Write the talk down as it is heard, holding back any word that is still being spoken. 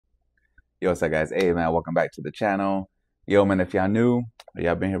Yo, what's up, guys? Hey, man, welcome back to the channel. Yo, man, if y'all new or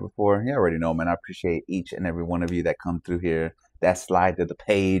y'all been here before, you already know, man. I appreciate each and every one of you that come through here, that slide to the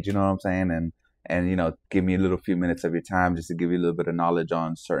page, you know what I'm saying? And give me a little few minutes of your time just to give you a little bit of knowledge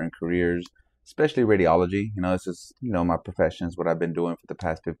on certain careers, especially radiology. This is, my profession is what I've been doing for the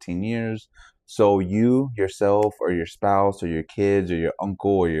past 15 years. So you, yourself, or your spouse, or your kids, or your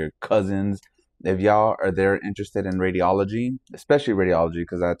uncle, or your cousins, if y'all are there interested in radiology, especially radiology,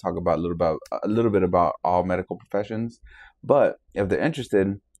 because I talk about a little bit about all medical professions. But if they're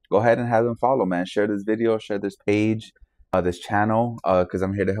interested, go ahead and have them follow, man. Share this video, share this page, this channel, because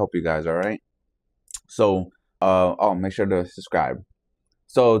I'm here to help you guys. All right. So, make sure to subscribe.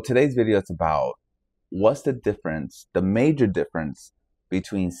 So today's video is about what's the difference, the major difference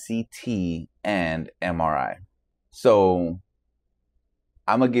between CT and MRI. So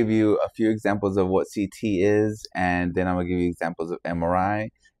I'm going to give you a few examples of what CT is, and then I'm going to give you examples of MRI.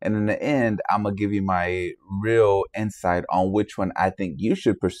 And in the end, I'm going to give you my real insight on which one I think you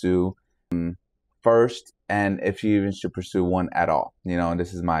should pursue first, and if you even should pursue one at all. And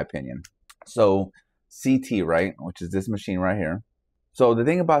this is my opinion. So CT, right, which is this machine right here. So the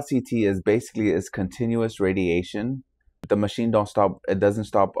thing about CT is basically it's continuous radiation. The machine doesn't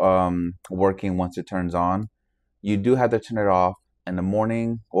stop working once it turns on. You do have to turn it off in the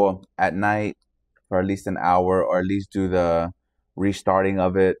morning or at night for at least an hour, or at least do the restarting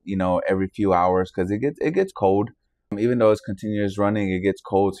of it, every few hours, because it gets cold. Even though it's continuous running, it gets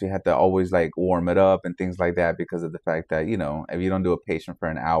cold, so you have to always like warm it up and things like that, because of the fact that if you don't do a patient for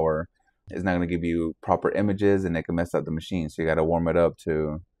an hour, it's not going to give you proper images and it can mess up the machine. So you got to warm it up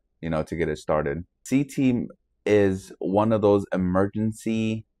to get it started. CT is one of those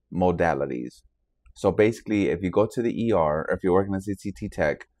emergency modalities. So basically, if you go to the ER, or if you're working as a CT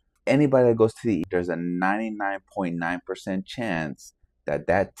tech, anybody that goes to the ER, there's a 99.9% chance that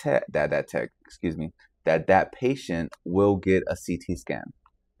that patient will get a CT scan.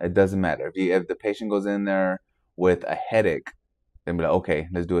 It doesn't matter. If the patient goes in there with a headache, then be like, okay,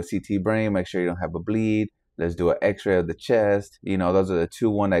 let's do a CT brain, make sure you don't have a bleed. Let's do an X-ray of the chest. Those are the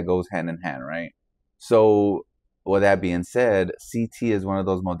one that goes hand in hand, right? So with that being said, CT is one of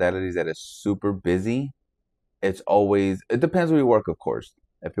those modalities that is super busy. It depends where you work, of course.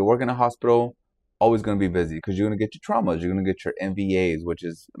 If you work in a hospital, always going to be busy, because you're going to get your traumas. You're going to get your MVAs, which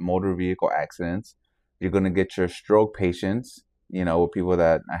is motor vehicle accidents. You're going to get your stroke patients, with people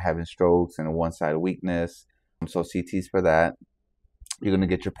that are having strokes and one side weakness. So CT's for that. You're going to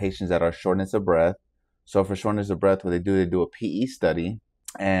get your patients that are shortness of breath. So for shortness of breath, what they do a PE study,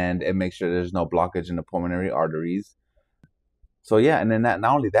 and it makes sure there's no blockage in the pulmonary arteries. So yeah, and then not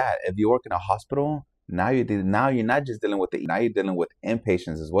only that, if you work in a hospital, now you're not just dealing with now you're dealing with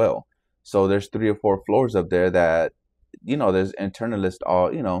inpatients as well. So there's 3 or 4 floors up there that there's internalists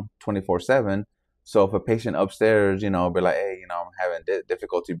all 24/7. So if a patient upstairs be like, hey, I'm having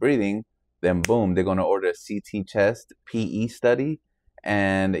difficulty breathing, then boom, they're going to order a CT chest PE study,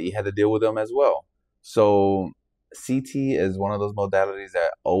 and you have to deal with them as well. So CT is one of those modalities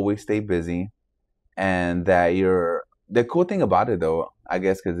that always stay busy, and that the cool thing about it, though, I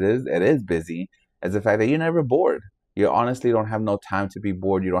guess, because it is busy, is the fact that you're never bored. You honestly don't have no time to be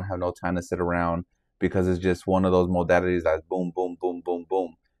bored. You don't have no time to sit around, because it's just one of those modalities that's boom, boom, boom, boom,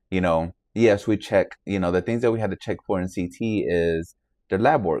 boom. Yes, we check, the things that we had to check for in CT is their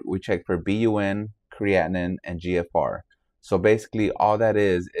lab work. We check for BUN, creatinine, and GFR. So basically all that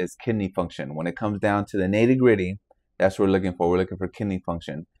is kidney function. When it comes down to the nitty gritty, that's what we're looking for. We're looking for kidney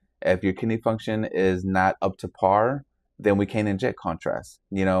function. If your kidney function is not up to par, then we can't inject contrast,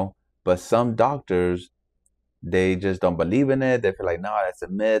 But some doctors, they just don't believe in it. They feel like, no, that's a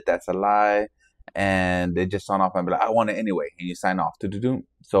myth, that's a lie. And they just sign off and be like, I want it anyway. And you sign off.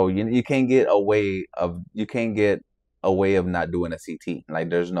 So you can't get a way of not doing a CT.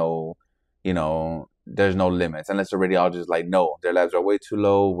 Like there's no limits, unless the radiologist is like, no, their labs are way too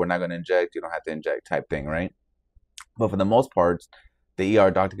low, we're not going to inject, you don't have to inject, type thing, right? But for the most part, the ER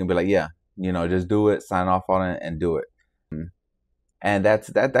doctor can be like, yeah, just do it, sign off on it, and do it. And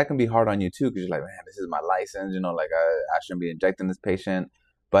that can be hard on you too, because you're like, man, this is my license, like I shouldn't be injecting this patient.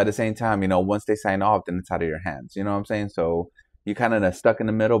 But at the same time, once they sign off, then it's out of your hands. You know what I'm saying? So you kind of stuck in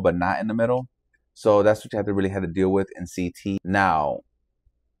the middle, but not in the middle. So that's what you have to deal with in CT. Now,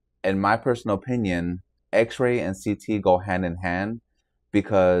 in my personal opinion, X-ray and CT go hand in hand,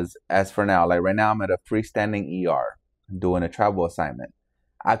 because as for now, like right now, I'm at a freestanding ER doing a travel assignment.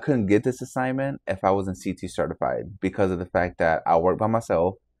 I couldn't get this assignment if I wasn't CT certified, because of the fact that I work by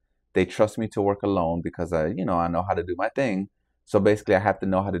myself. They trust me to work alone because I know how to do my thing. So basically, I have to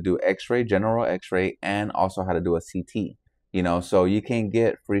know how to do X-ray, general X-ray, and also how to do a CT. So you can't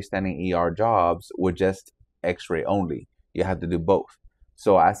get freestanding ER jobs with just X-ray only. You have to do both.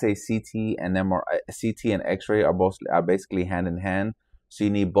 So I say CT and MRI, CT and X-ray are basically hand in hand. So you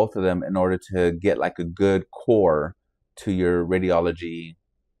need both of them in order to get like a good core to your radiology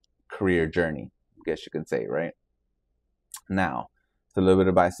career journey, I guess you can say, right? Now, it's a little bit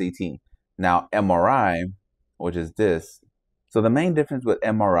about CT. Now, MRI, which is this. So the main difference with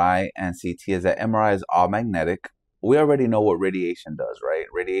MRI and CT is that MRI is all magnetic. We already know what radiation does, right?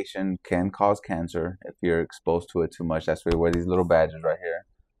 Radiation can cause cancer if you're exposed to it too much. That's why we wear these little badges right here.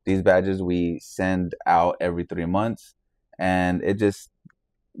 These badges we send out every 3 months, and it just,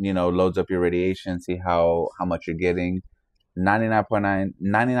 loads up your radiation, see how much you're getting.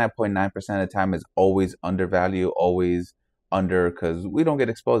 99.9% of the time is always undervalued, always under, because we don't get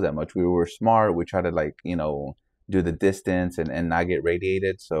exposed that much. We were smart. We try to do the distance and not get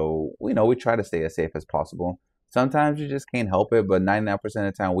radiated. So we try to stay as safe as possible. Sometimes you just can't help it, but 99% of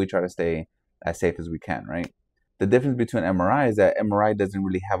the time we try to stay as safe as we can, right? The difference between MRI is that MRI doesn't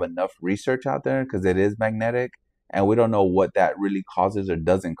really have enough research out there because it is magnetic, and we don't know what that really causes or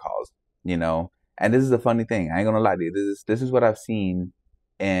doesn't cause, you know. And this is the funny thing. I ain't gonna lie to you. This is what I've seen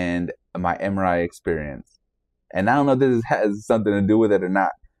in my MRI experience. And I don't know if this has something to do with it or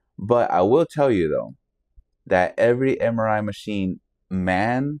not. But I will tell you though that every MRI machine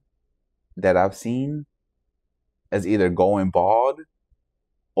man that I've seen is either going bald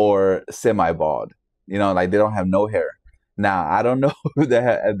or semi-bald. Like they don't have no hair. Now, I don't know if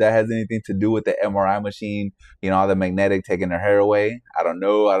that has anything to do with the MRI machine, all the magnetic taking their hair away. I don't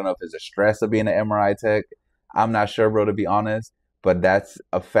know. I don't know if it's a stress of being an MRI tech. I'm not sure, bro, to be honest, but that's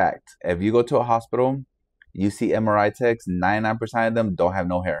a fact. If you go to a hospital, you see MRI techs, 99% of them don't have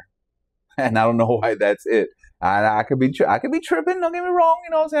no hair. And I don't know why that's it. I could be tripping. Don't get me wrong.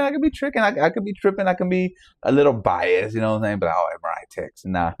 You know what I'm saying? I could be tricking. I could be tripping. I can be a little biased. You know what I'm saying? But MRI techs.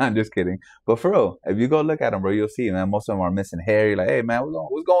 Nah, I'm just kidding. But for real, if you go look at them, bro, you'll see, man. Most of them are missing hair. You're like, hey, man,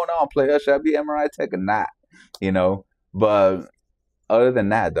 what's going on, player? Should I be MRI tech or not? But other than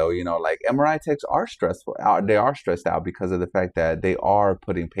that, though, like MRI techs are stressful. They are stressed out because of the fact that they are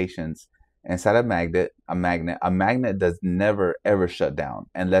putting patients inside a magnet. A magnet does never ever shut down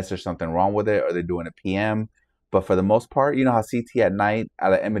unless there's something wrong with it or they're doing a PM. But for the most part, you know how CT at night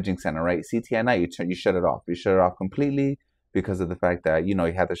at an imaging center, right? CT at night, you shut it off. You shut it off completely because of the fact that you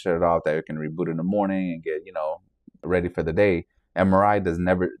have to shut it off, that you can reboot in the morning and get ready for the day. The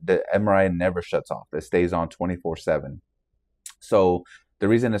MRI never shuts off. It stays on 24/7. So the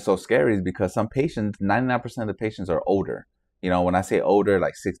reason it's so scary is because some patients, 99% of the patients are older. When I say older,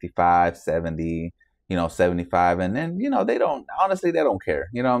 like 65, 70, 75, and then, they don't care.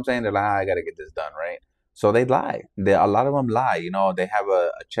 You know what I'm saying? They're like, I got to get this done, right? So they lie. A lot of them lie. They have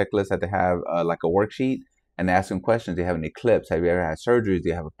a checklist that they have like a worksheet, and they ask them questions. Do you have any clips? Have you ever had surgeries? Do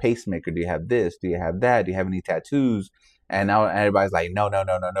you have a pacemaker? Do you have this? Do you have that? Do you have any tattoos? And now everybody's like, no, no,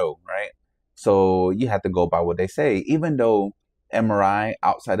 no, no, no, right? So you have to go by what they say, even though MRI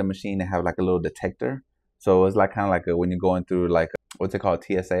outside the machine, they have like a little detector. So it's like kind of like when you're going through like, what's it called?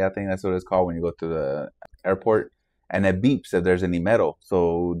 TSA, I think that's what it's called when you go through the airport. And it beeps if there's any metal.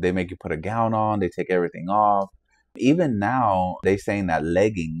 So they make you put a gown on, they take everything off. Even now, they saying that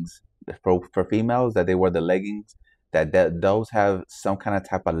leggings, for females, that they wear the leggings, that those have some kind of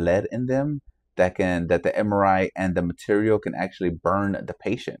type of lead in them that the MRI and the material can actually burn the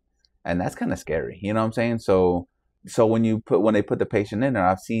patient. And that's kind of scary. You know what I'm saying? So when they put the patient in there,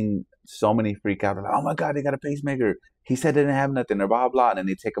 I've seen so many freak out. Like, oh my God, they got a pacemaker. He said they didn't have nothing, or blah, blah. And then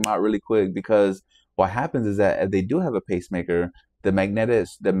they take them out really quick, because what happens is that if they do have a pacemaker, the magnet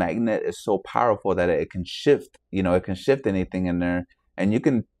is so powerful that it can shift, it can shift anything in there, and you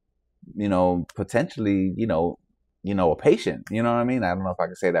can, potentially, a patient, you know what I mean? I don't know if I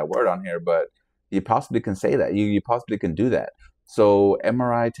can say that word on here, but you possibly can say that. You possibly can do that. So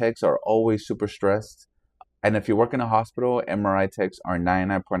MRI techs are always super stressed. And if you work in a hospital, MRI techs are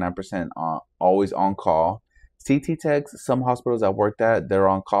 99.9% always on call. CT techs, some hospitals I worked at, they're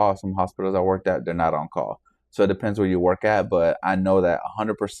on call. Some hospitals I worked at, they're not on call. So it depends where you work at, but I know that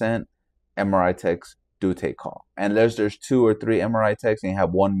 100% MRI techs do take call. And there's 2 or 3 MRI techs, and you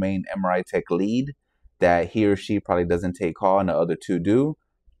have one main MRI tech lead that he or she probably doesn't take call, and the other 2 do.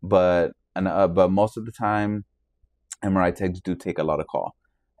 But most of the time, MRI techs do take a lot of call.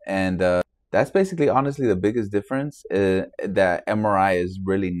 And that's basically, honestly, the biggest difference, that MRI is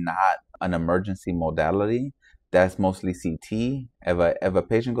really not an emergency modality. That's mostly CT. If a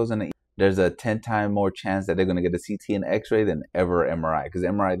patient goes in, there's a 10 times more chance that they're going to get a CT and X-ray than ever MRI. Because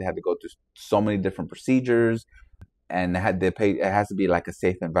MRI, they have to go through so many different procedures, and it has to be like a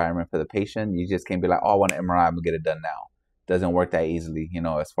safe environment for the patient. You just can't be like, oh, I want an MRI, I'm going to get it done now. doesn't work that easily,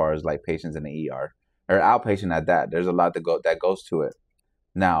 as far as like patients in the ER or outpatient at that. There's a lot that goes to it.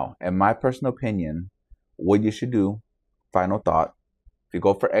 Now, in my personal opinion, what you should do, final thought, if you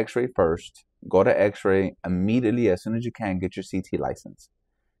go for X-ray first, go to X-ray immediately as soon as you can, get your CT license,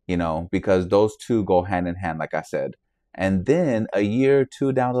 because those two go hand in hand, like I said. And then a year or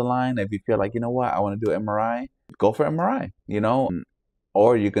two down the line, if you feel like, I want to do MRI, go for MRI,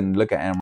 or you can look at